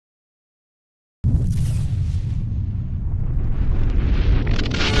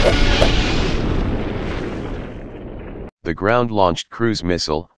The Ground-Launched Cruise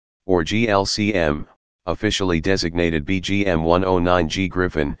Missile, or GLCM, officially designated BGM 109G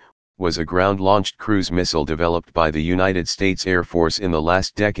Griffin, was a ground-launched cruise missile developed by the United States Air Force in the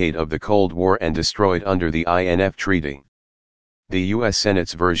last decade of the Cold War and destroyed under the INF Treaty. The U.S.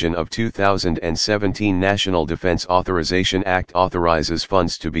 Senate's version of 2017 National Defense Authorization Act authorizes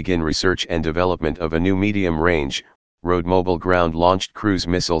funds to begin research and development of a new medium-range, road-mobile ground-launched cruise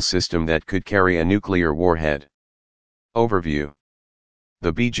missile system that could carry a nuclear warhead. Overview.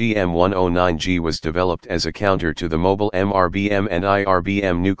 The BGM 109G was developed as a counter to the mobile MRBM and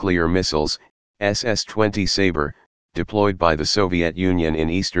IRBM nuclear missiles, SS-20 Sabre, deployed by the Soviet Union in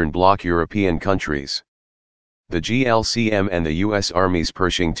Eastern Bloc European countries. The GLCM and the U.S. Army's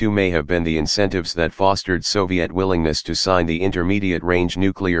Pershing II may have been the incentives that fostered Soviet willingness to sign the Intermediate Range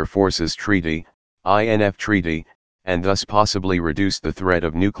Nuclear Forces Treaty, INF Treaty, and thus possibly reduce the threat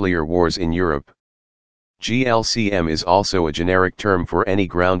of nuclear wars in Europe. GLCM is also a generic term for any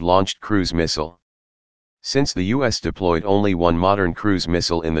ground-launched cruise missile. Since the U.S. deployed only one modern cruise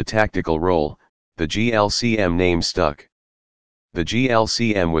missile in the tactical role, the GLCM name stuck. The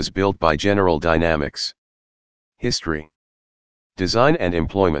GLCM was built by General Dynamics. History. Design and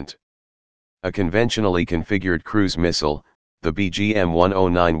employment. A conventionally configured cruise missile, the BGM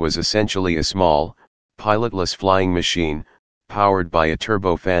 109 was essentially a small, pilotless flying machine, powered by a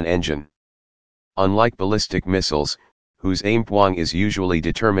turbofan engine. Unlike ballistic missiles, whose aim point is usually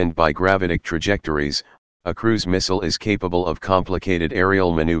determined by gravitic trajectories, a cruise missile is capable of complicated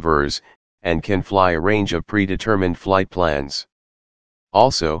aerial maneuvers, and can fly a range of predetermined flight plans.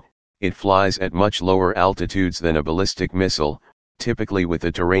 Also, it flies at much lower altitudes than a ballistic missile, typically with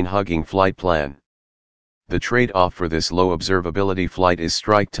a terrain-hugging flight plan. The trade-off for this low observability flight is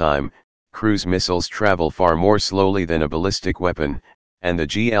strike time. Cruise missiles travel far more slowly than a ballistic weapon, and the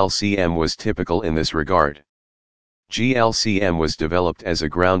GLCM was typical in this regard. GLCM was developed as a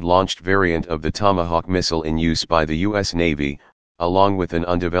ground-launched variant of the Tomahawk missile in use by the U.S. Navy, along with an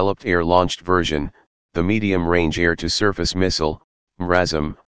undeveloped air-launched version, the Medium-Range Air-to-Surface Missile,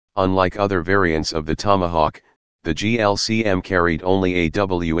 MRASM. Unlike other variants of the Tomahawk, the GLCM carried only a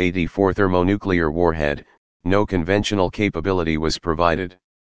W-84 thermonuclear warhead. No conventional capability was provided.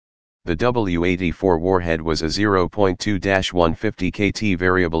 The W-84 warhead was a 0.2-150 kT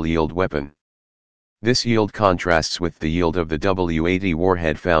variable yield weapon. This yield contrasts with the yield of the W-80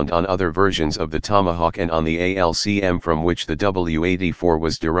 warhead found on other versions of the Tomahawk and on the ALCM from which the W-84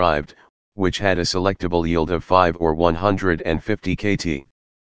 was derived, which had a selectable yield of 5 or 150 kT.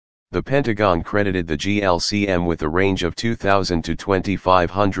 The Pentagon credited the GLCM with a range of 2,000 to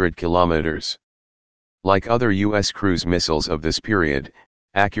 2,500 kilometers. Like other U.S. cruise missiles of this period,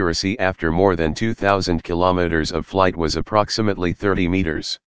 accuracy after more than 2,000 kilometers of flight was approximately 30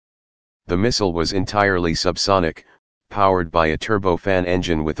 meters. The missile was entirely subsonic, powered by a turbofan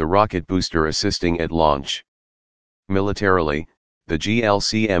engine with a rocket booster assisting at launch. Militarily, the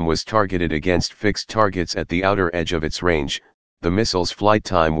GLCM was targeted against fixed targets at the outer edge of its range. The missile's flight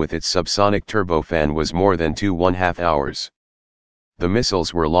time with its subsonic turbofan was more than 2.5 hours. The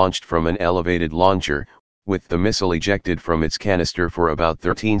missiles were launched from an elevated launcher, with the missile ejected from its canister for about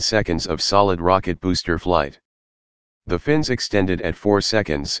 13 seconds of solid rocket booster flight. The fins extended at 4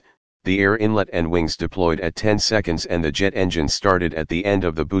 seconds, the air inlet and wings deployed at 10 seconds and the jet engine started at the end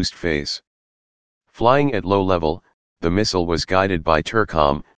of the boost phase. Flying at low level, the missile was guided by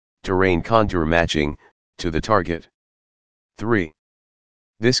TERCOM, terrain contour matching, to the target. 3.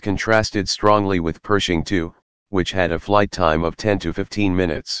 This contrasted strongly with Pershing II, which had a flight time of 10 to 15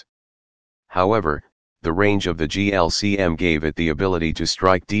 minutes. However, the range of the GLCM gave it the ability to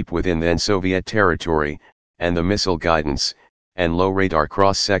strike deep within then Soviet territory, and the missile guidance and low radar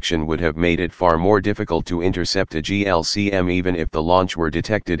cross-section would have made it far more difficult to intercept a GLCM even if the launch were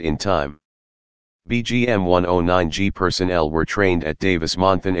detected in time. BGM 109G personnel were trained at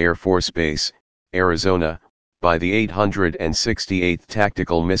Davis-Monthan Air Force Base, Arizona, by the 868th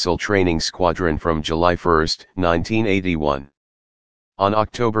Tactical Missile Training Squadron from July 1, 1981. On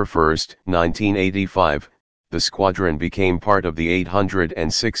October 1, 1985, the squadron became part of the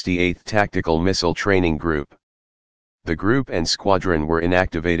 868th Tactical Missile Training Group. The group and squadron were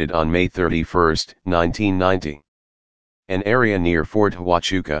inactivated on May 31, 1990. An area near Fort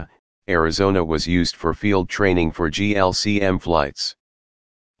Huachuca, Arizona was used for field training for GLCM flights.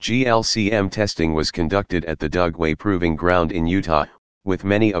 GLCM testing was conducted at the Dugway Proving Ground in Utah, with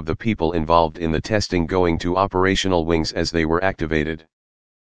many of the people involved in the testing going to operational wings as they were activated.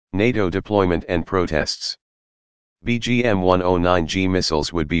 NATO deployment and protests. BGM 109G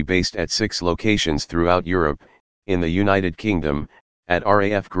missiles would be based at 6 locations throughout Europe, in the United Kingdom, at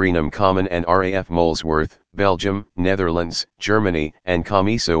RAF Greenham Common and RAF Molesworth, Belgium, Netherlands, Germany, and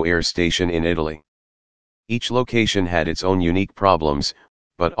Comiso Air Station in Italy. Each location had its own unique problems,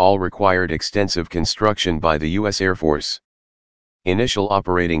 but all required extensive construction by the U.S. Air Force. Initial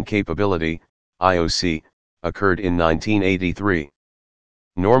operating capability, IOC, occurred in 1983.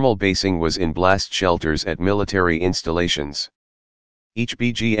 Normal basing was in blast shelters at military installations. Each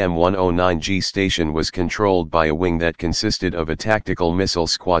BGM 109G station was controlled by a wing that consisted of a Tactical Missile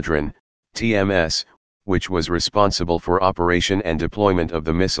Squadron, TMS, which was responsible for operation and deployment of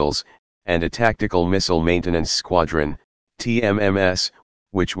the missiles, and a Tactical Missile Maintenance Squadron, TMMS,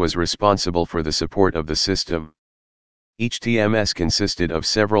 which was responsible for the support of the system. Each TMS consisted of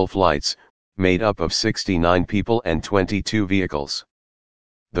several flights, made up of 69 people and 22 vehicles.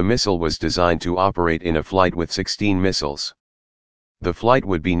 The missile was designed to operate in a flight with 16 missiles. The flight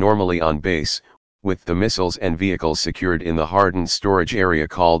would be normally on base, with the missiles and vehicles secured in the hardened storage area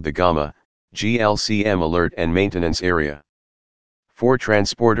called the Gamma, GLCM Alert and Maintenance Area. 4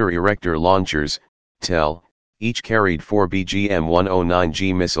 transporter erector launchers, TEL, each carried 4 BGM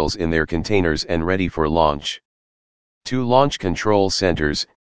 109G missiles in their containers and ready for launch. 2 launch control centers,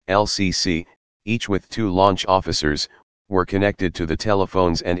 LCC, each with 2 launch officers, were connected to the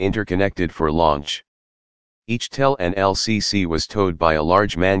telephones and interconnected for launch. Each TEL and LCC was towed by a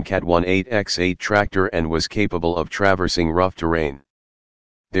large Mancat 18x8 tractor and was capable of traversing rough terrain.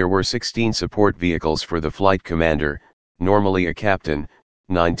 There were 16 support vehicles for the flight commander, normally a captain,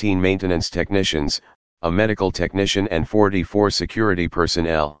 19 maintenance technicians, a medical technician and 44 security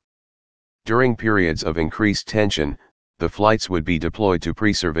personnel. During periods of increased tension, the flights would be deployed to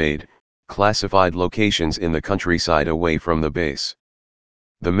pre-surveyed, classified locations in the countryside away from the base.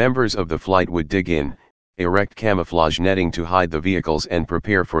 The members of the flight would dig in, erect camouflage netting to hide the vehicles and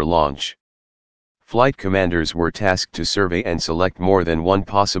prepare for launch. Flight commanders were tasked to survey and select more than one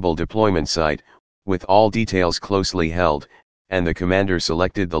possible deployment site, with all details closely held, and the commander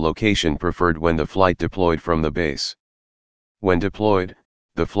selected the location preferred when the flight deployed from the base. When deployed,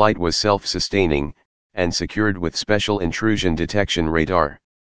 the flight was self-sustaining, and secured with special intrusion detection radar.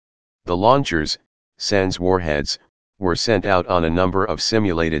 The launchers, sans warheads, were sent out on a number of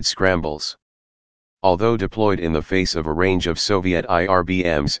simulated scrambles. Although deployed in the face of a range of Soviet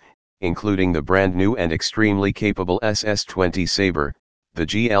IRBMs, including the brand new and extremely capable SS-20 Sabre, the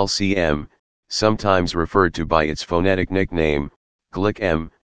GLCM, sometimes referred to by its phonetic nickname,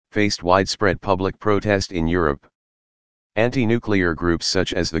 GLIC-M, faced widespread public protest in Europe. Anti-nuclear groups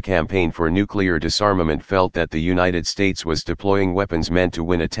such as the Campaign for Nuclear Disarmament felt that the United States was deploying weapons meant to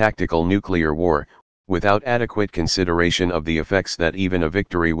win a tactical nuclear war, without adequate consideration of the effects that even a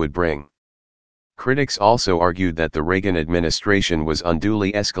victory would bring. Critics also argued that the Reagan administration was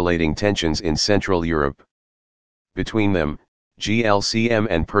unduly escalating tensions in Central Europe. Between them, GLCM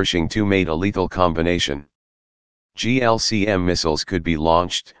and Pershing II made a lethal combination. GLCM missiles could be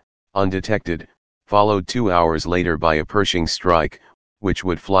launched, undetected, followed 2 hours later by a Pershing strike, which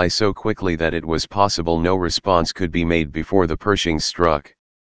would fly so quickly that it was possible no response could be made before the Pershing struck.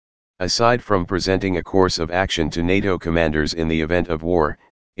 Aside from presenting a course of action to NATO commanders in the event of war,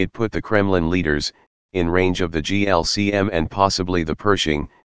 it put the Kremlin leaders, in range of the GLCM and possibly the Pershing,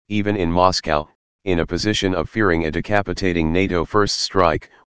 even in Moscow, in a position of fearing a decapitating NATO first strike,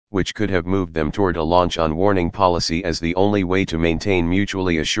 which could have moved them toward a launch on warning policy as the only way to maintain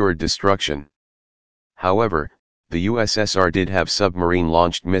mutually assured destruction. However, the USSR did have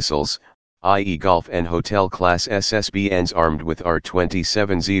submarine-launched missiles, i.e. Golf and Hotel class SSBNs armed with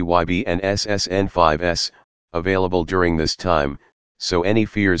R-27ZYB and SSN-5S, available during this time, so any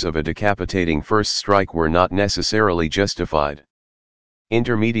fears of a decapitating first strike were not necessarily justified.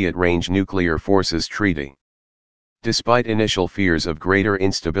 Intermediate Range Nuclear Forces Treaty. Despite initial fears of greater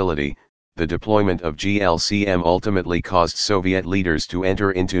instability, the deployment of GLCM ultimately caused Soviet leaders to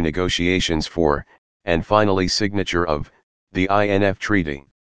enter into negotiations for, and finally signature of, the INF Treaty.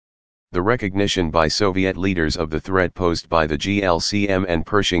 The recognition by Soviet leaders of the threat posed by the GLCM and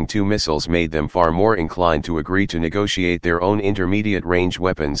Pershing II missiles made them far more inclined to agree to negotiate their own intermediate-range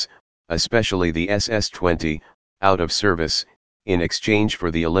weapons, especially the SS-20, out of service, in exchange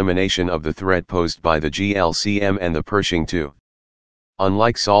for the elimination of the threat posed by the GLCM and the Pershing II.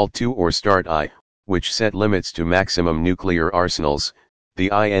 Unlike SALT II or START-I, which set limits to maximum nuclear arsenals, the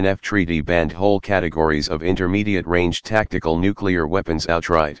INF Treaty banned whole categories of intermediate-range tactical nuclear weapons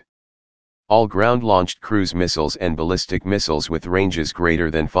outright. All ground-launched cruise missiles and ballistic missiles with ranges greater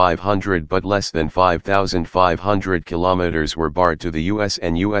than 500 but less than 5,500 kilometers were barred to the US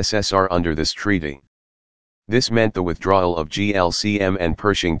and USSR under this treaty. This meant the withdrawal of GLCM and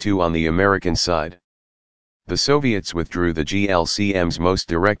Pershing II on the American side. The Soviets withdrew the GLCM's most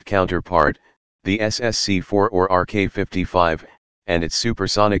direct counterpart, the SSC-4 or RK-55, and its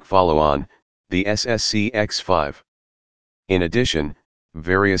supersonic follow-on, the SSC-X-5. In addition,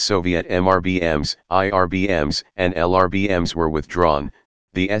 various Soviet MRBMs, IRBMs, and LRBMs were withdrawn,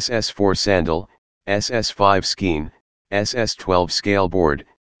 the SS-4 Sandal, SS-5 Skeen, SS-12 Scaleboard,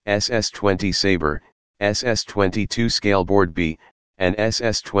 SS-20 Sabre, SS-22 Scaleboard B, and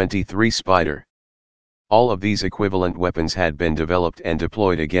SS-23 Spider. All of these equivalent weapons had been developed and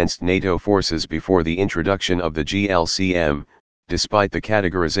deployed against NATO forces before the introduction of the GLCM, despite the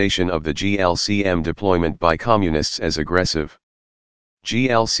categorization of the GLCM deployment by communists as aggressive.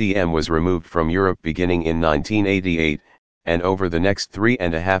 GLCM was removed from Europe beginning in 1988, and over the next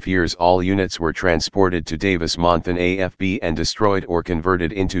 3.5 years all units were transported to Davis-Monthan AFB and destroyed or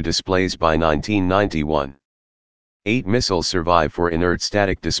converted into displays by 1991. 8 missiles survive for inert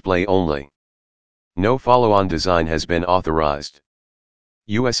static display only. No follow-on design has been authorized.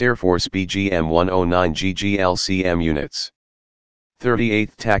 U.S. Air Force BGM 109G GLCM units.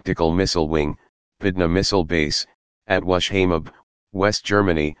 38th Tactical Missile Wing, Pydna Missile Base, at Waschheimab, West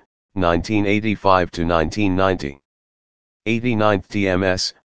Germany, 1985 to 1990. 89th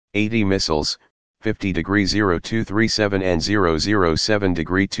TMS, 80 missiles, 50 degree 0237 and 007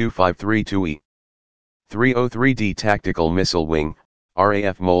 degree 2532E. 303D Tactical Missile Wing,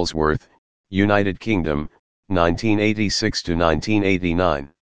 RAF Molesworth, United Kingdom, 1986 to 1989.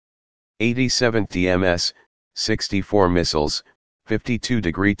 87th TMS, 64 missiles, 52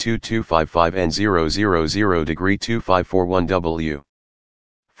 degree 2255 and 000 degree 2541W.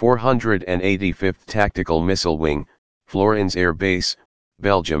 485th Tactical Missile Wing, Florens Air Base,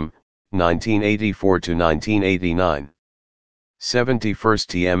 Belgium, 1984 to 1989. 71st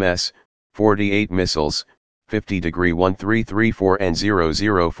TMS, 48 missiles, 50 degree 1334 and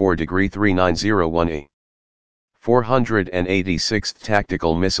 004 degree 3901E. 486th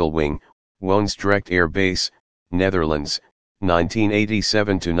Tactical Missile Wing, Woensdrecht Air Base, Netherlands,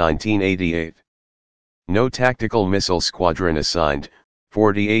 1987 to 1988. No Tactical Missile Squadron assigned,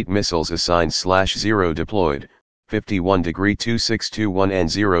 48 missiles assigned /0 deployed, 51 degree 2621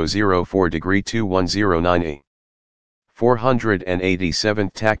 and 004 degree 2109E.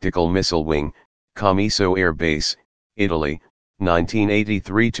 487th Tactical Missile Wing, Comiso Air Base, Italy,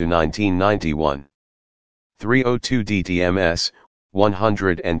 1983 to 1991. 302 DTMS,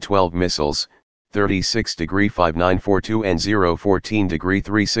 112 missiles, 36 degree 5942 and 014 degree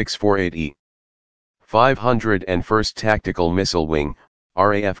 3648E. 501st Tactical Missile Wing,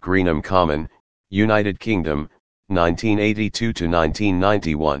 RAF Greenham Common, United Kingdom, 1982 to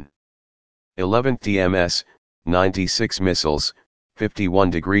 1991. 11th TMS, 96 missiles, 51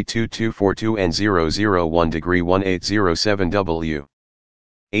 degree 2242 and 001 degree 1807W.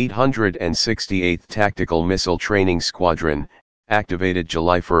 868th Tactical Missile Training Squadron, activated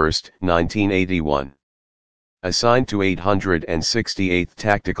July 1, 1981. Assigned to 868th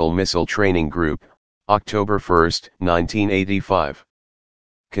Tactical Missile Training Group, October 1, 1985.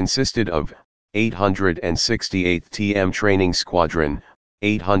 Consisted of 868th TM Training Squadron,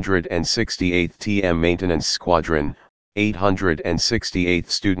 868th TM Maintenance Squadron, 868th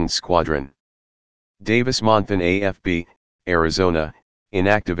Student Squadron. Davis-Monthan AFB, Arizona,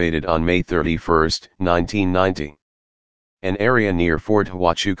 inactivated on May 31, 1990. An area near Fort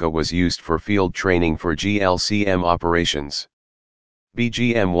Huachuca was used for field training for GLCM operations.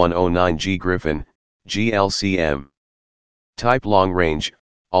 BGM 109G Griffin, GLCM. Type long range,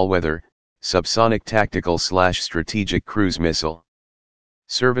 all-weather, subsonic tactical/strategic cruise missile.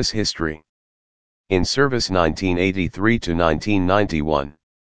 Service history. In service 1983 to 1991.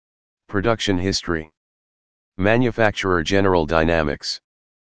 Production history. Manufacturer General Dynamics.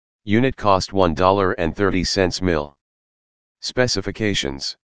 Unit cost $1.30 mil.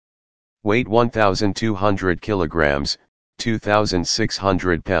 Specifications. Weight 1,200 kilograms,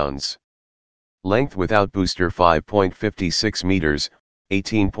 2,600 pounds. Length without booster 5.56 meters,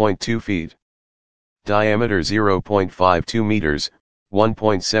 18.2 feet. Diameter 0.52 meters,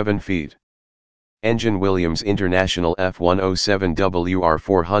 1.7 feet. Engine Williams International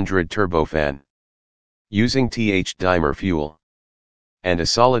F107WR400 turbofan. Using TH Dimer fuel. And a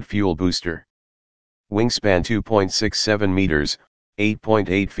solid fuel booster. Wingspan 2.67 meters,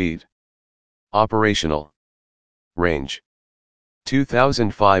 8.8 feet. Operational. Range.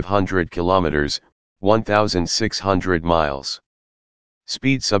 2,500 kilometers, 1,600 miles.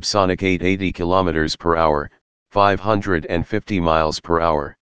 Speed subsonic 880 kilometers per hour, 550 miles per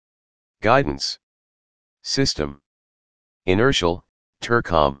hour. Guidance. System. Inertial,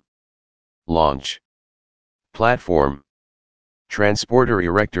 Tercom. Launch. Platform. Transporter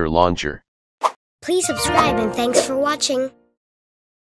Erector Launcher. Please subscribe and thanks for watching.